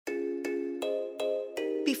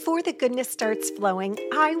Before the goodness starts flowing,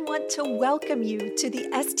 I want to welcome you to the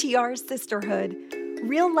STR Sisterhood.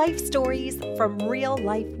 Real life stories from real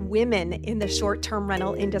life women in the short-term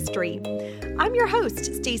rental industry. I'm your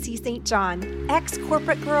host, Stacy St. John,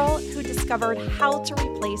 ex-corporate girl who discovered how to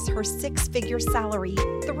replace her six-figure salary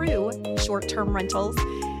through short-term rentals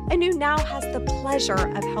and who now has the pleasure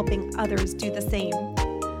of helping others do the same.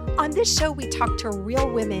 On this show, we talk to real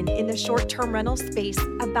women in the short-term rental space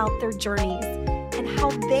about their journeys and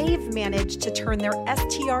how they've managed to turn their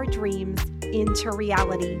STR dreams into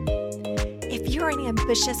reality. If you're an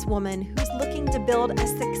ambitious woman who's looking to build a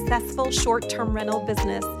successful short-term rental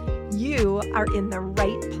business, you are in the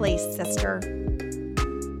right place, sister.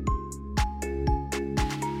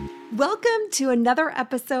 Welcome to another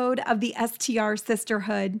episode of the STR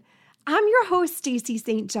Sisterhood. I'm your host, Stacy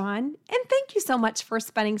St. John, and thank you so much for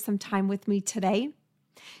spending some time with me today.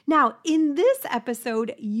 Now, in this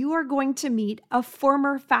episode, you are going to meet a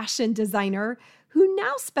former fashion designer who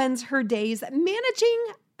now spends her days managing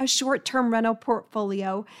a short-term rental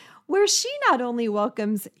portfolio where she not only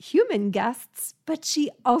welcomes human guests, but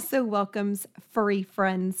she also welcomes furry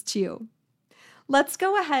friends too. Let's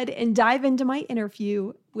go ahead and dive into my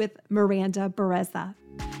interview with Miranda Bereza.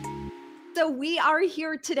 So we are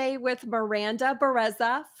here today with Miranda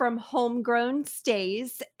Bereza from Homegrown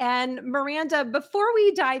Stays. And Miranda, before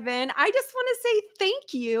we dive in, I just want to say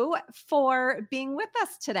thank you for being with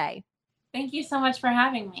us today. Thank you so much for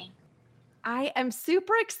having me. I am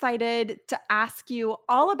super excited to ask you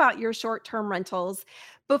all about your short-term rentals.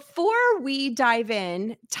 Before we dive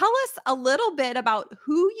in, tell us a little bit about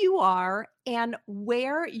who you are and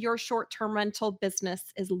where your short-term rental business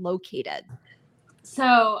is located.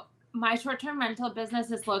 So my short-term rental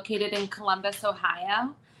business is located in Columbus,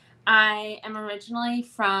 Ohio. I am originally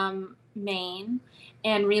from Maine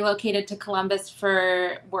and relocated to Columbus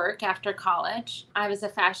for work after college. I was a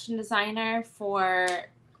fashion designer for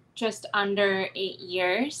just under 8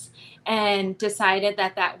 years and decided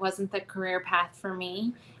that that wasn't the career path for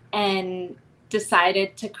me and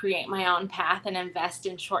decided to create my own path and invest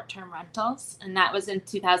in short-term rentals. And that was in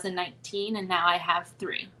 2019, and now I have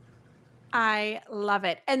 3. I love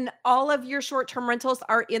it. And all of your short-term rentals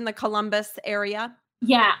are in the Columbus area?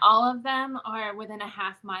 Yeah, all of them are within a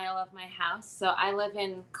half mile of my house. So I live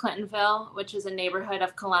in Clintonville, which is a neighborhood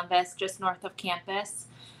of Columbus, just north of campus.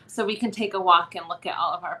 So we can take a walk and look at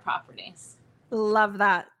all of our properties. Love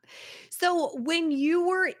that. So when you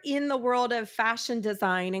were in the world of fashion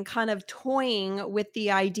design and kind of toying with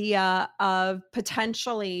the idea of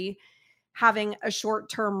potentially having a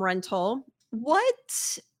short-term rental,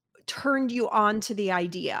 what turned you on to the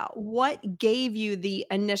idea? What gave you the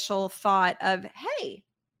initial thought of, hey,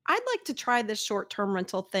 I'd like to try this short-term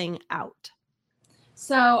rental thing out?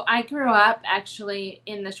 So I grew up actually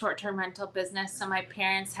in the short-term rental business. So my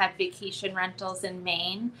parents had vacation rentals in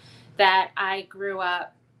Maine that I grew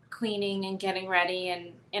up cleaning and getting ready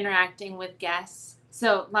and interacting with guests.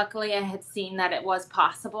 So luckily I had seen that it was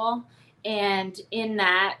possible. And in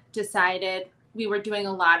that decided we were doing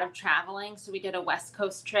a lot of traveling. So we did a West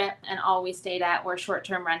Coast trip and all we stayed at were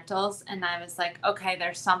short-term rentals. And I was like, okay,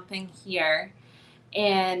 there's something here.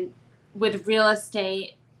 And with real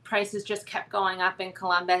estate, prices just kept going up in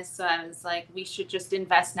Columbus. So I was like, we should just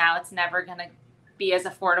invest now. It's never going to be as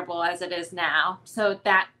affordable as it is now. So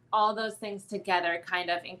that all those things together kind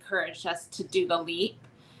of encouraged us to do the leap.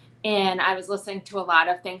 And I was listening to a lot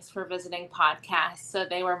of Thanks for Visiting podcasts. So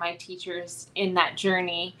they were my teachers in that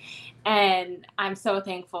journey. And I'm so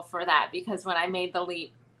thankful for that because when I made the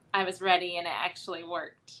leap, I was ready and it actually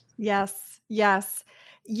worked. Yes, yes.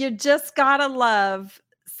 You just gotta love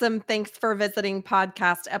some Thanks for Visiting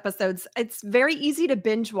podcast episodes. It's very easy to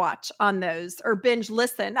binge watch on those or binge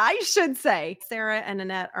listen, I should say. Sarah and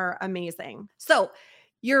Annette are amazing. So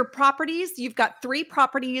your properties, you've got 3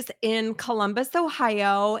 properties in Columbus,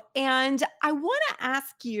 Ohio. And I want to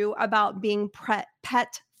ask you about being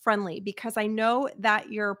pet friendly because I know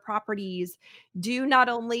that your properties do not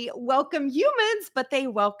only welcome humans, but they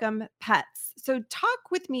welcome pets. So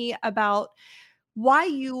talk with me about why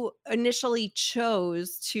you initially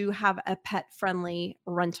chose to have a pet-friendly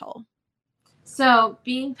rental. So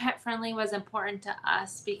being pet friendly was important to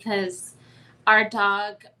us because our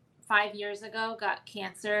dog 5 years ago got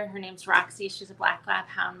cancer. Her name's Roxy. She's a black lab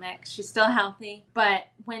hound mix. She's still healthy. But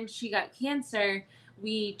when she got cancer,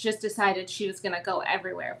 we just decided she was going to go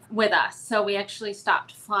everywhere with us. So we actually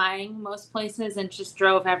stopped flying most places and just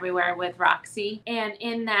drove everywhere with Roxy. And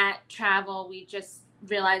in that travel, we just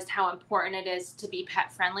realized how important it is to be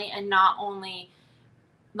pet friendly and not only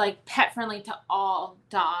like pet friendly to all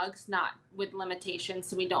dogs, not with limitations.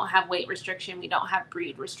 So we don't have weight restriction, we don't have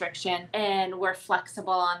breed restriction, and we're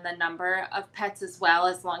flexible on the number of pets as well,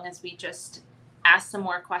 as long as we just ask some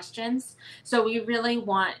more questions. So we really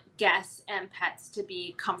want guests and pets to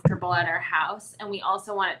be comfortable at our house, and we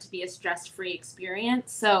also want it to be a stress-free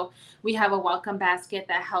experience. So we have a welcome basket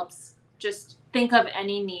that helps just think of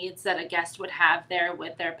any needs that a guest would have there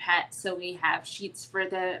with their pet. So we have sheets for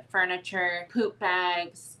the furniture, poop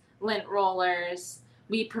bags, lint rollers.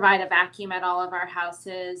 We provide a vacuum at all of our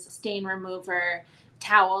houses, stain remover,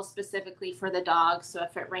 towels specifically for the dogs. So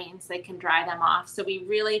if it rains, they can dry them off. So we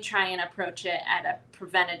really try and approach it at a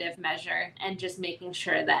preventative measure and just making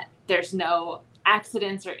sure that there's no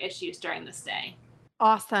accidents or issues during the stay.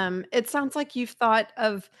 Awesome. It sounds like you've thought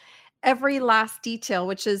of every last detail,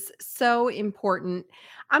 which is so important.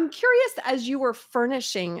 I'm curious, as you were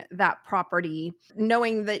furnishing that property,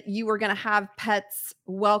 knowing that you were going to have pets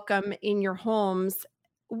welcome in your homes,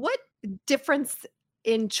 what difference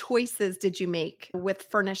in choices did you make with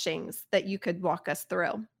furnishings that you could walk us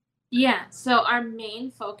through? Yeah, so our main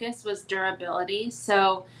focus was durability.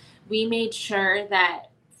 So we made sure that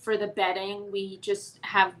for the bedding, we just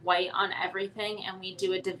have white on everything and we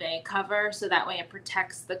do a duvet cover so that way it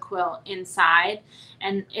protects the quilt inside.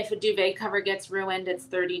 And if a duvet cover gets ruined, it's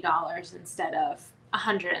 $30 instead of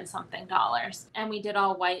 100 and something dollars. And we did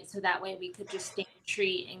all white so that way we could just stain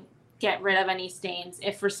treat and get rid of any stains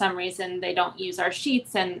if for some reason they don't use our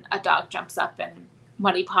sheets and a dog jumps up and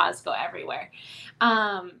muddy paws go everywhere.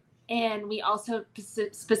 Um, and we also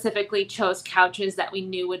specifically chose couches that we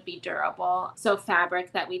knew would be durable. So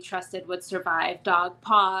fabric that we trusted would survive dog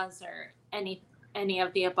paws or any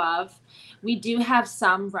of the above. We do have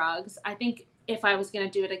some rugs. I think if I was going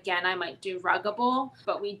to do it again, I might do ruggable,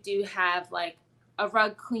 but we do have like a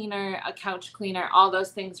rug cleaner, a couch cleaner, all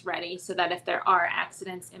those things ready so that if there are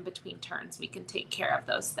accidents in between turns, we can take care of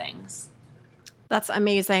those things. That's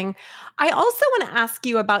amazing. I also want to ask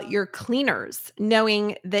you about your cleaners,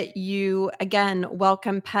 knowing that you, again,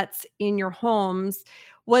 welcome pets in your homes.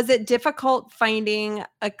 Was it difficult finding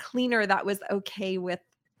a cleaner that was okay with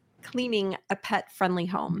cleaning a pet friendly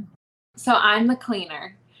home? So I'm the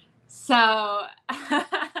cleaner. So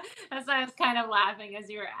that's why I was kind of laughing as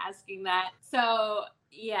you were asking that. So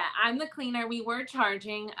yeah, I'm the cleaner. We were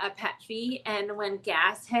charging a pet fee, and when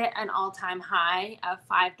gas hit an all-time high of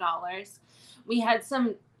 $5, we had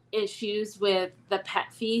some issues with the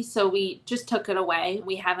pet fee, so we just took it away.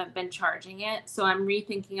 We haven't been charging it. So I'm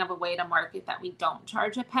rethinking of a way to market that we don't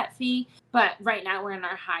charge a pet fee. But right now we're in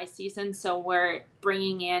our high season, so we're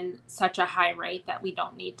bringing in such a high rate that we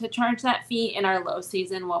don't need to charge that fee. In our low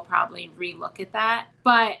season, we'll probably relook at that.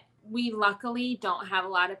 But we luckily don't have a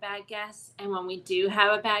lot of bad guests. And when we do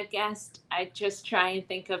have a bad guest, I just try and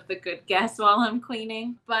think of the good guests while I'm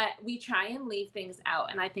cleaning. But we try and leave things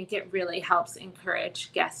out. And I think it really helps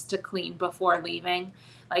encourage guests to clean before leaving.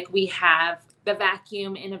 Like we have the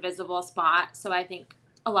vacuum in a visible spot. So I think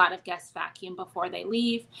a lot of guests vacuum before they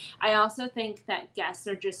leave. I also think that guests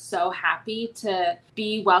are just so happy to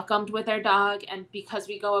be welcomed with their dog. And because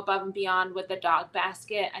we go above and beyond with the dog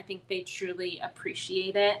basket, I think they truly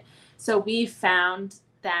appreciate it. So we've found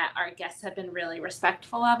that our guests have been really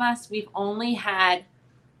respectful of us. We've only had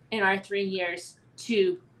in our 3 years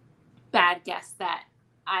 2 bad guests that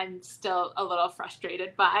I'm still a little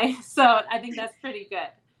frustrated by. So I think that's pretty good.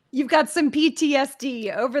 You've got some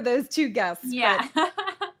PTSD over those two guests, Yeah. but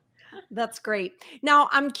that's great. Now,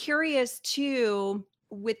 I'm curious too,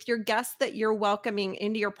 with your guests that you're welcoming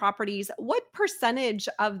into your properties, what percentage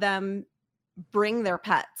of them bring their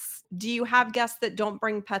pets? Do you have guests that don't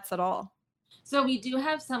bring pets at all? So we do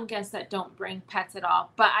have some guests that don't bring pets at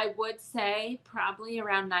all, but I would say probably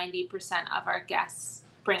around 90% of our guests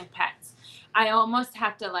bring pets. I almost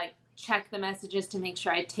have to like check the messages to make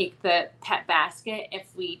sure I take the pet basket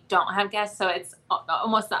if we don't have guests. So it's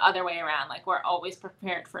almost the other way around. Like we're always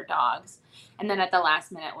prepared for dogs. And then at the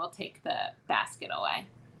last minute, we'll take the basket away.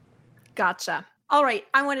 Gotcha. All right.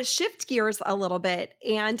 I want to shift gears a little bit.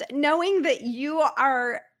 And knowing that you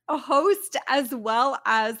are a host as well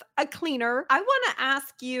as a cleaner, I want to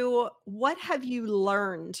ask you, what have you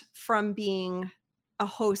learned from being a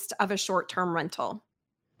host of a short-term rental?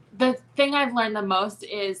 The thing I've learned the most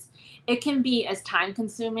is it can be as time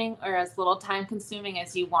consuming or as little time consuming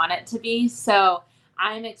as you want it to be. So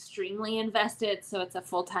I'm extremely invested. So it's a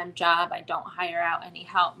full-time job. I don't hire out any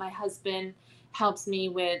help. My husband helps me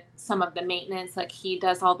with some of the maintenance, like he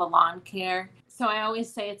does all the lawn care. So I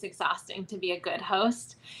always say it's exhausting to be a good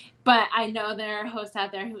host. But I know there are hosts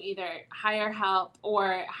out there who either hire help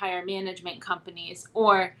or hire management companies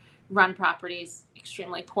or run properties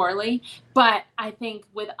extremely poorly. But I think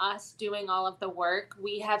with us doing all of the work,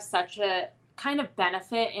 we have such a kind of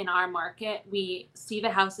benefit in our market. We see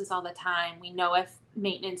the houses all the time. We know if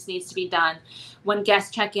maintenance needs to be done. When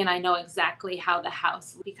guests check in, I know exactly how the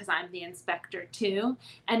house, because I'm the inspector too.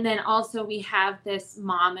 And then also we have this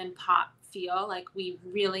mom and pop feel, like we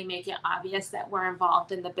really make it obvious that we're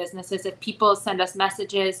involved in the businesses. If people send us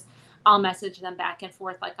messages, I'll message them back and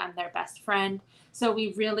forth like I'm their best friend. So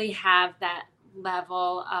we really have that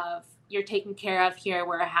level of you're taken care of here.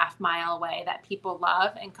 We're a half mile away, that people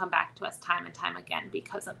love and come back to us time and time again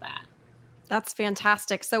because of that. That's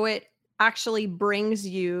fantastic. So it actually brings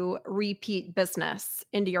you repeat business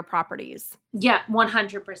into your properties. Yeah,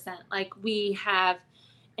 100%. Like we have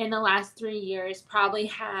in the last 3 years, probably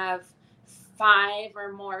have 5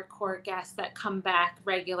 or more core guests that come back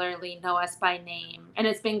regularly, know us by name. And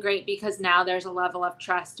it's been great because now there's a level of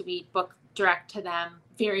trust. We book direct to them,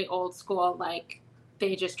 very old school, like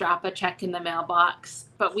they just drop a check in the mailbox.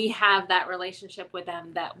 But we have that relationship with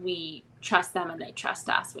them that we trust them and they trust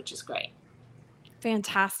us, which is great.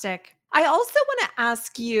 Fantastic. I also want to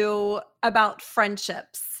ask you about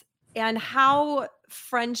friendships and how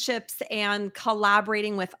friendships and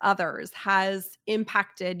collaborating with others has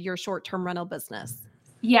impacted your short-term rental business.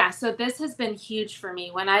 Yeah, so this has been huge for me.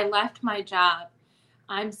 When I left my job,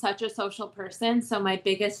 I'm such a social person. So my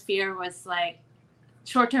biggest fear was like,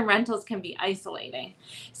 short-term rentals can be isolating.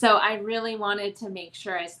 So I really wanted to make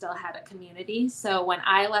sure I still had a community. So when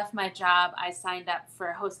I left my job, I signed up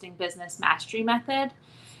for Hosting Business Mastery Method.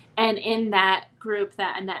 And in that group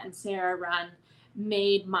that Annette and Sarah run,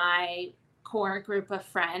 made my core group of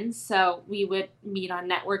friends. So we would meet on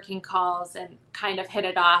networking calls and kind of hit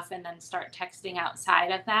it off and then start texting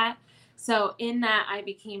outside of that. So in that, I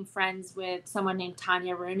became friends with someone named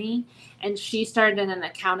Tanya Rooney, and she started an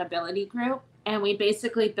accountability group. And we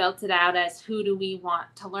basically built it out as who do we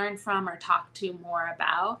want to learn from or talk to more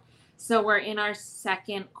about. So we're in our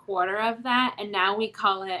second quarter of that. And now we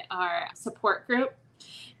call it our support group.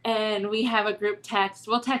 And we have a group text.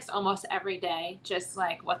 We'll text almost every day, just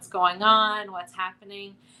like what's going on, what's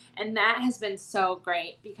happening. And that has been so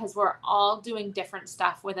great because we're all doing different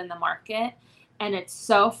stuff within the market. And it's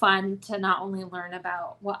so fun to not only learn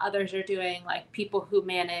about what others are doing, like people who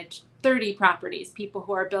manage 30 properties, people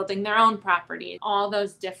who are building their own properties, all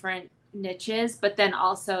those different niches, but then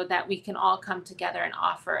also that we can all come together and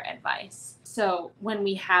offer advice. So when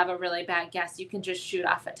we have a really bad guest, you can just shoot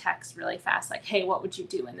off a text really fast, like, hey, what would you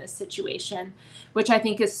do in this situation? Which I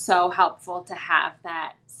think is so helpful to have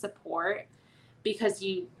that support, because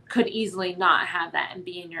you could easily not have that and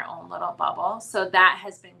be in your own little bubble. So that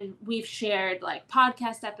has been, we've shared like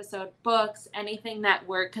podcast episode, books, anything that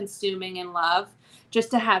we're consuming and love,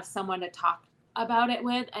 just to have someone to talk about it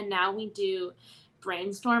with. And now we do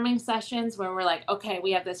brainstorming sessions where we're like, okay,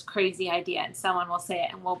 we have this crazy idea, and someone will say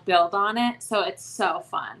it and we'll build on it. So it's so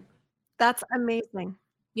fun. That's amazing.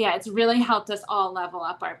 Yeah, it's really helped us all level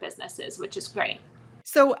up our businesses, which is great.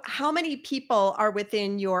 So how many people are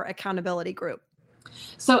within your accountability group?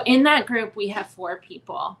 So in that group, we have 4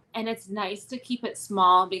 people, and it's nice to keep it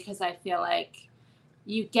small because I feel like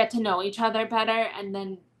you get to know each other better, and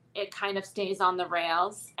then it kind of stays on the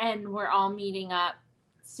rails. And we're all meeting up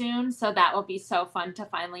soon, so that will be so fun to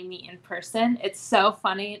finally meet in person. It's so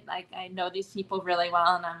funny. Like, I know these people really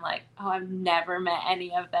well, and I'm like, oh, I've never met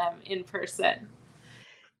any of them in person.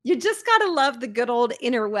 You just got to love the good old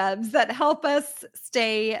interwebs that help us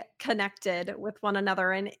stay connected with one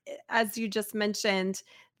another. And as you just mentioned,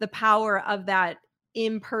 the power of that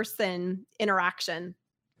in-person interaction.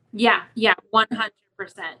 Yeah, 100%.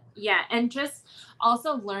 Yeah, and just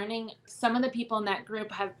also learning, some of the people in that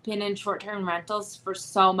group have been in short-term rentals for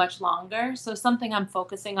so much longer. So something I'm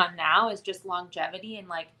focusing on now is just longevity and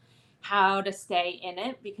like how to stay in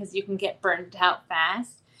it, because you can get burnt out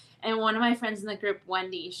fast. And one of my friends in the group,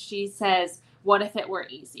 Wendy, she says, what if it were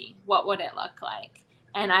easy? What would it look like?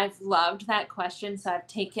 And I've loved that question. So I've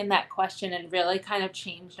taken that question and really kind of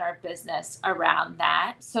changed our business around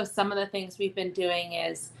that. So some of the things we've been doing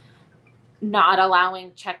is not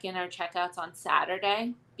allowing check-in or checkouts on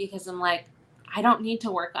Saturday, because I'm like, I don't need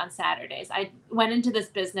to work on Saturdays. I went into this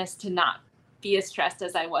business to not be as stressed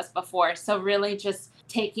as I was before. So really just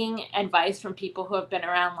taking advice from people who have been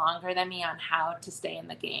around longer than me on how to stay in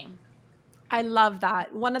the game. I love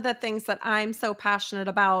that. One of the things that I'm so passionate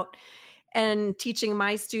about and teaching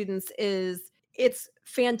my students is it's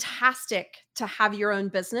fantastic to have your own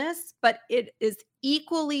business, but it is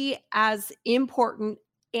equally as important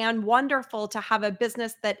and wonderful to have a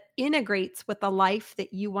business that integrates with the life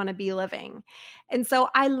that you want to be living. And so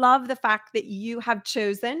I love the fact that you have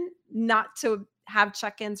chosen not to have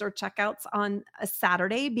check-ins or checkouts on a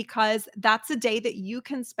Saturday because that's a day that you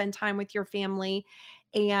can spend time with your family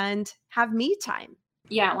and have me time.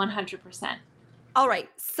 Yeah, 100%. All right,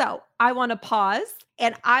 so I want to pause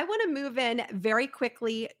and I want to move in very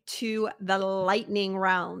quickly to the lightning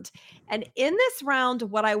round. And in this round,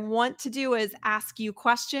 what I want to do is ask you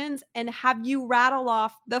questions and have you rattle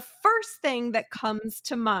off the first thing that comes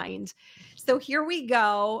to mind. So here we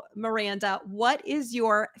go, Miranda. What is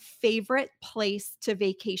your favorite place to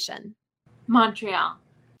vacation? Montreal.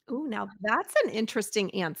 Oh, now that's an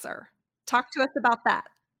interesting answer. Talk to us about that.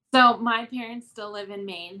 So my parents still live in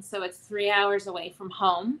Maine, so it's 3 hours away from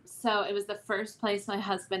home. So it was the first place my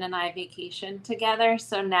husband and I vacationed together.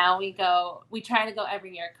 So now we try to go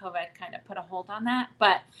every year. COVID kind of put a hold on that,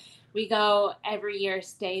 but we go every year,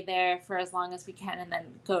 stay there for as long as we can, and then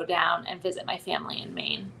go down and visit my family in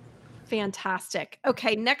Maine. Fantastic.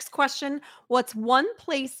 Okay, next question. What's one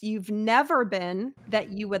place you've never been that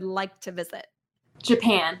you would like to visit?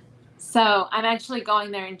 Japan. So I'm actually going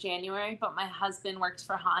there in January, but my husband works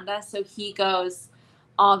for Honda, so he goes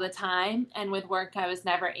all the time. And with work, I was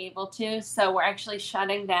never able to. So we're actually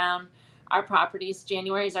shutting down our properties.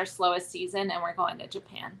 January is our slowest season, and we're going to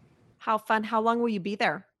Japan. How fun. How long will you be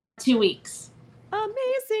there? 2 weeks.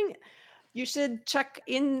 Amazing. You should check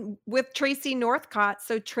in with Tracy Northcott.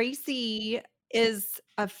 So, Tracy is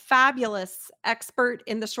a fabulous expert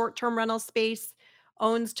in the short term rental space,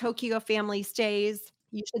 owns Tokyo Family Stays.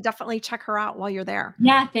 You should definitely check her out while you're there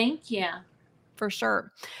Yeah, thank you. for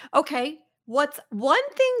sure. Okay. What's one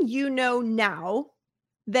thing you know now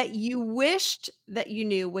that you wished that you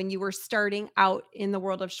knew when you were starting out in the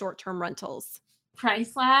world of short term rentals?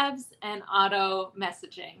 Price labs and auto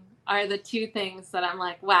messaging are the two things that I'm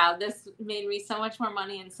like, wow, this made me so much more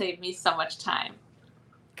money and saved me so much time.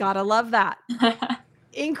 Gotta love that.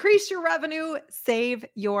 Increase your revenue, save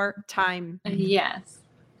your time. Yes.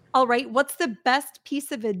 All right. What's the best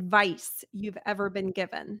piece of advice you've ever been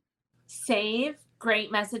given? Save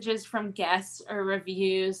great messages from guests or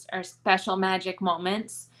reviews or special magic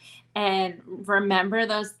moments and remember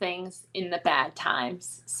those things in the bad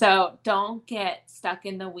times. So don't get stuck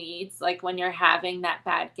in the weeds like when you're having that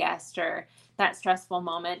bad guest or that stressful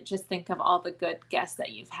moment. Just think of all the good guests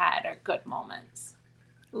that you've had or good moments.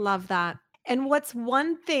 Love that. And what's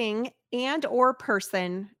one thing and or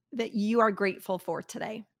person that you are grateful for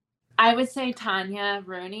today? I would say Tanya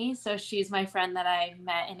Rooney. So she's my friend that I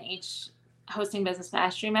met in hosting business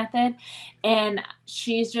mastery method. And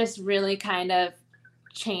she's just really kind of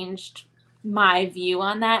changed my view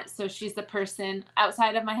on that. So she's the person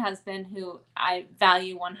outside of my husband who I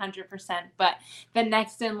value 100%, but the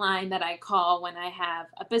next in line that I call when I have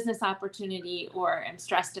a business opportunity or am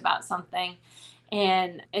stressed about something.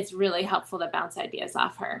 And it's really helpful to bounce ideas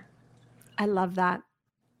off her. I love that.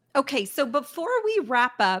 Okay. So before we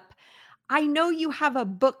wrap up, I know you have a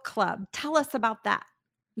book club. Tell us about that.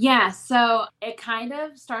 Yeah, so it kind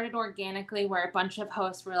of started organically where a bunch of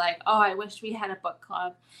hosts were like, "Oh, I wish we had a book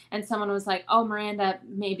club." And someone was like, "Oh, Miranda,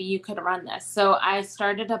 maybe you could run this." So I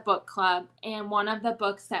started a book club, and one of the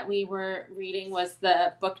books that we were reading was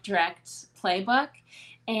the Book Direct playbook.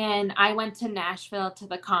 And I went to Nashville to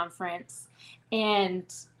the conference and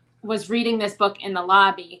was reading this book in the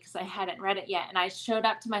lobby because I hadn't read it yet. And I showed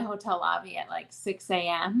up to my hotel lobby at like 6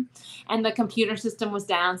 a.m. and the computer system was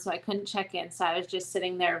down, so I couldn't check in. So I was just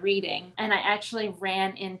sitting there reading. And I actually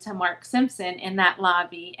ran into Mark Simpson in that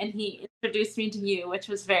lobby and he introduced me to you, which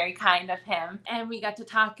was very kind of him. And we got to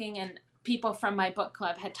talking, and people from my book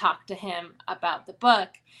club had talked to him about the book.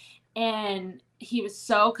 And he was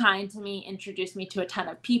so kind to me, introduced me to a ton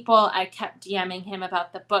of people. I kept DMing him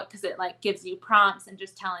about the book because it like gives you prompts and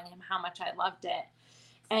just telling him how much I loved it.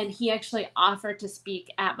 And he actually offered to speak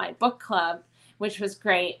at my book club, which was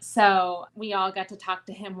great. So we all got to talk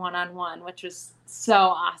to him one-on-one, which was so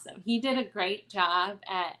awesome. He did a great job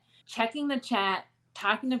at checking the chat,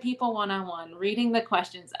 talking to people one-on-one, reading the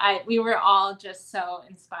questions. We were all just so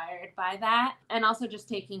inspired by that, and also just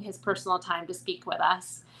taking his personal time to speak with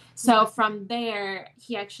us. So from there,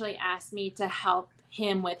 he actually asked me to help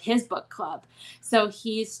him with his book club. So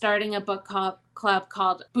he's starting a book club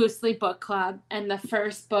called Boostly Book Club. And the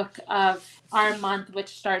first book of our month, which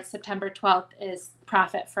starts September 12th, is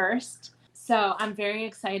Profit First. So I'm very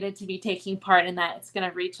excited to be taking part in that. It's going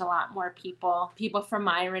to reach a lot more people. People from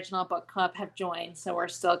my original book club have joined, so we're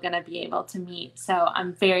still going to be able to meet. So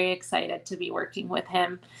I'm very excited to be working with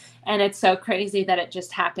him. And it's so crazy that it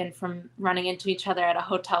just happened from running into each other at a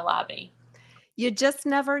hotel lobby. You just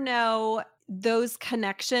never know those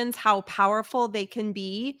connections, how powerful they can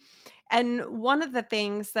be. And one of the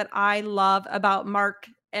things that I love about Mark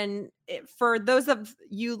For those of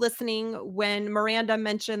you listening, when Miranda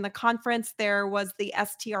mentioned the conference, there was the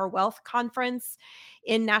STR Wealth Conference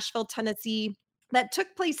in Nashville, Tennessee, that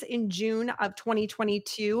took place in June of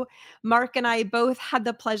 2022. Mark and I both had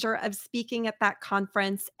the pleasure of speaking at that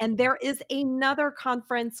conference, and there is another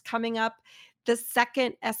conference coming up, the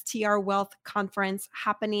second STR Wealth Conference,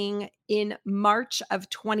 happening in March of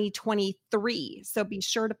 2023. So be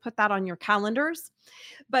sure to put that on your calendars.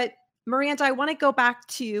 But Miranda, I want to go back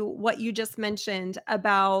to what you just mentioned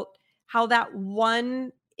about how that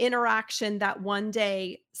one interaction that one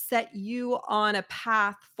day set you on a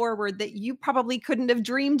path forward that you probably couldn't have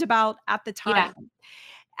dreamed about at the time. Yeah.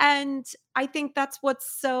 And I think that's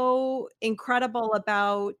what's so incredible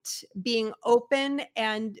about being open.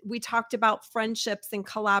 And we talked about friendships and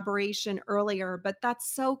collaboration earlier, but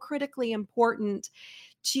that's so critically important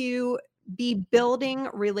to be building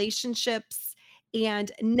relationships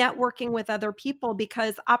and networking with other people,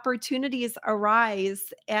 because opportunities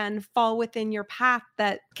arise and fall within your path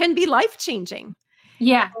that can be life-changing.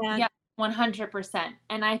 Yeah. And Yeah. 100%.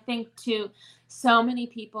 And I think too, so many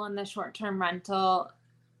people in the short-term rental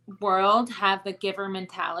world have the giver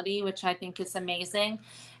mentality, which I think is amazing,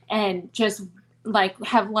 and just like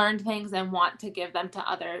have learned things and want to give them to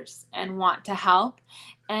others and want to help.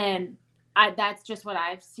 And that's just what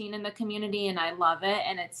I've seen in the community, and I love it.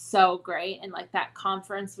 And it's so great. And like that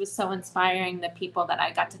conference was so inspiring. The people that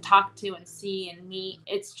I got to talk to and see and meet,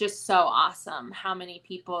 it's just so awesome how many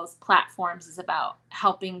people's platforms is about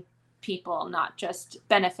helping people, not just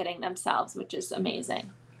benefiting themselves, which is amazing.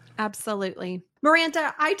 absolutely.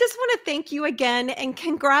 Miranda, I just want to thank you again and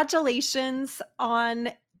congratulations on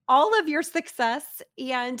all of your success.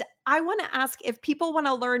 And I want to ask, if people want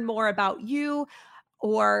to learn more about you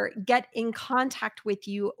or get in contact with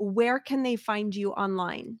you, where can they find you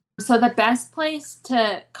online? So the best place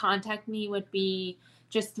to contact me would be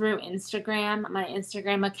just through Instagram. My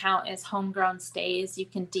Instagram account is Homegrown Stays. You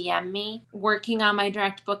can DM me. Working on my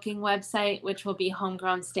direct booking website, which will be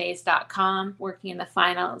homegrownstays.com, working in the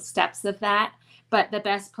final steps of that. But the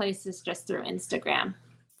best place is just through Instagram.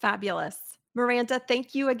 Fabulous. Miranda,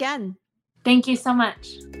 thank you again. Thank you so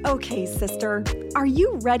much. Okay, sister, are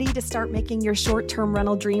you ready to start making your short-term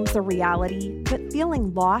rental dreams a reality, but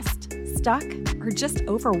feeling lost, stuck, or just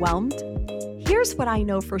overwhelmed? Here's what I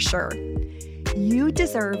know for sure. You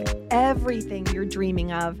deserve everything you're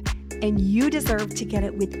dreaming of, and you deserve to get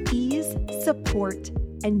it with ease, support,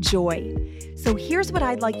 and joy. So here's what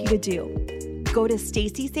I'd like you to do. Go to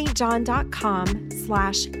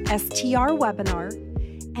stacystjohn.com/STR webinar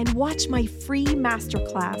and watch my free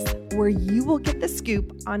masterclass where you will get the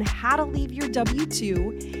scoop on how to leave your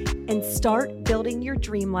W-2 and start building your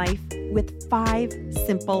dream life with 5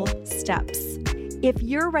 simple steps. If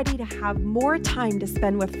you're ready to have more time to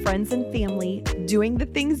spend with friends and family doing the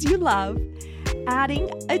things you love, adding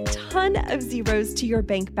a ton of zeros to your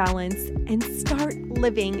bank balance, and start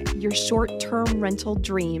living your short-term rental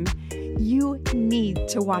dream, you need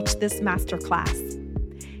to watch this masterclass.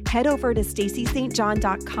 Head over to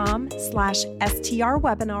stacystjohn.com/STR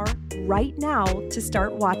webinar right now to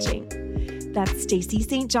start watching. That's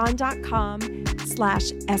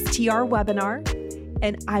stacystjohn.com/STR webinar,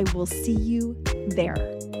 and I will see you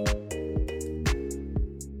there.